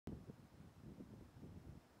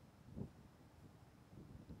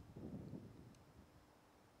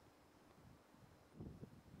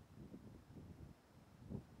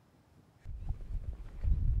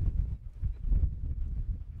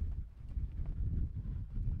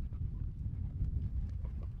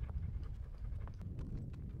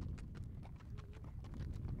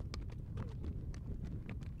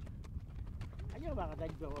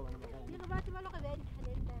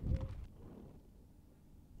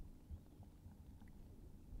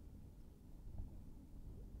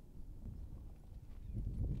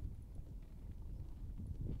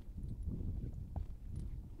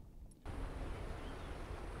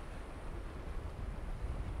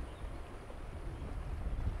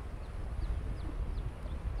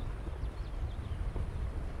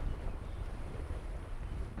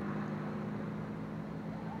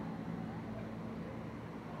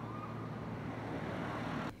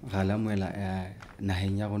Galamuela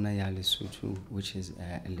naheng ya rona ya Lesotho, which is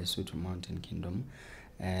Lesotho Mountain Kingdom.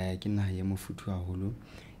 Ke naha e mofuthu haholo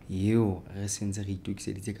eo re sentse re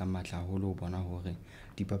itokiseditse ka matla haholo ho bona hore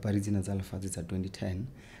dipapadi tsena tsa lefatshe tsa 2010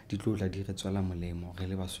 di tlo tla di re tswela molemo re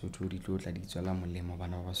le Basotho, di tlo tla di tswela molemo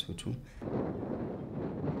bana ba Basotho.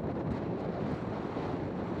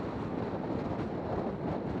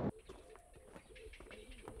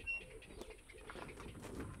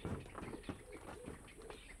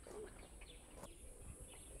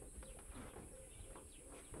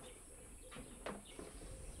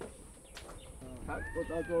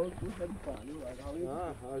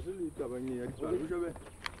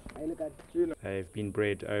 They've been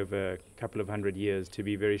bred over a couple of 100 years to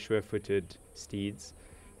be very sure-footed steeds,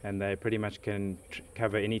 and they pretty much can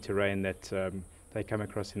cover any terrain that they come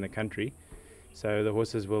across in the country. So the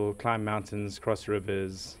horses will climb mountains, cross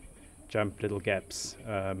rivers, jump little gaps.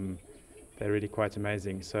 They're really quite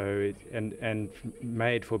amazing. So and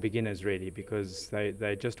made for beginners really, because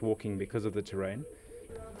they're just walking because of the terrain.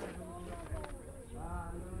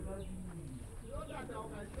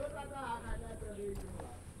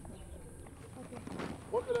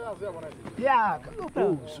 Yeah.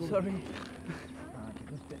 Oh, sorry.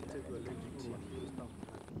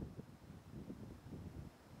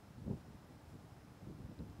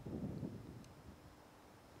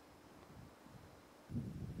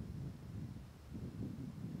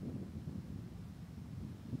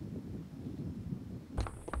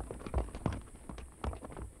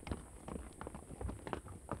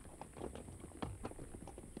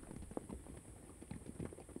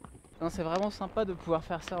 C'est vraiment sympa de pouvoir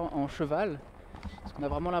faire ça en cheval, parce qu'on a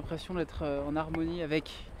vraiment l'impression d'être en harmonie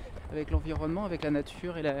avec l'environnement, avec la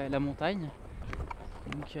nature et la montagne.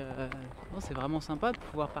 Donc c'est vraiment sympa de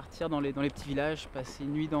pouvoir partir dans les petits villages, passer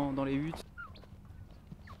une nuit dans les huttes.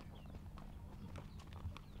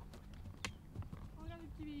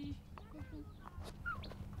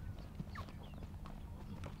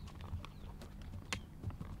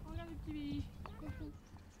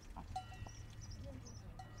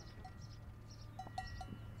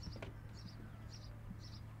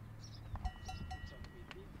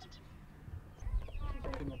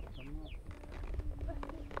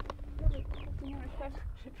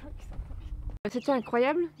 C'était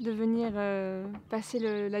incroyable de venir passer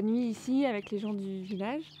la nuit ici avec les gens du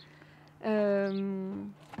village, de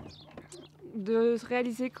se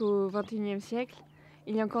réaliser qu'au XXIe siècle,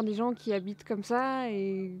 il y a encore des gens qui habitent comme ça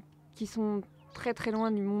et qui sont très très loin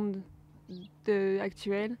du monde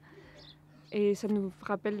actuel, et ça nous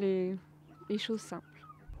rappelle les choses simples.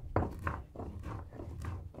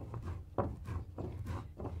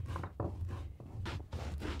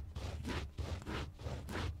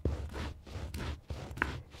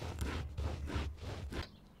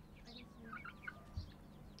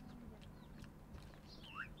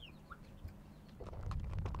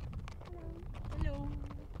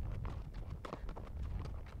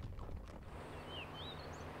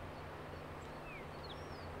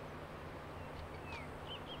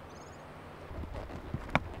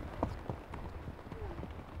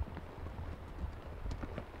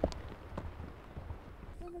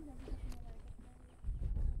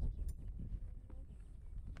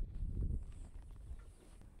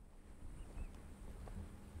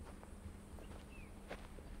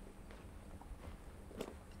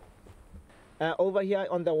 Over here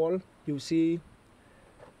on the wall, you see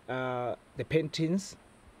the paintings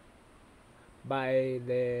by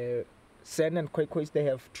the Sen and Khoikhoi. They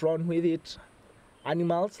have drawn with it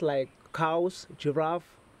animals like cows,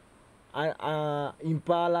 giraffe,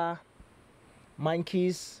 impala,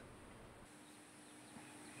 monkeys.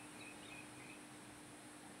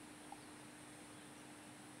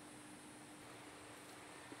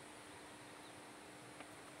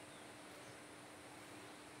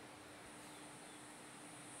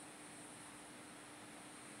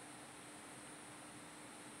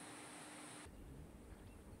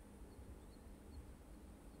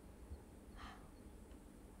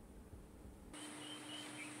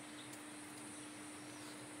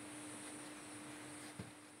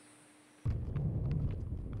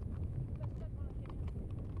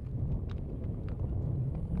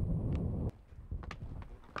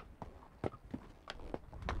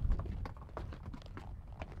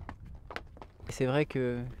 Et c'est vrai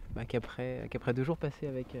que qu'après 2 jours passés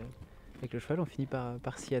avec le cheval, on finit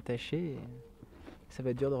par s'y attacher et ça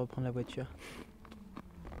va être dur de reprendre la voiture.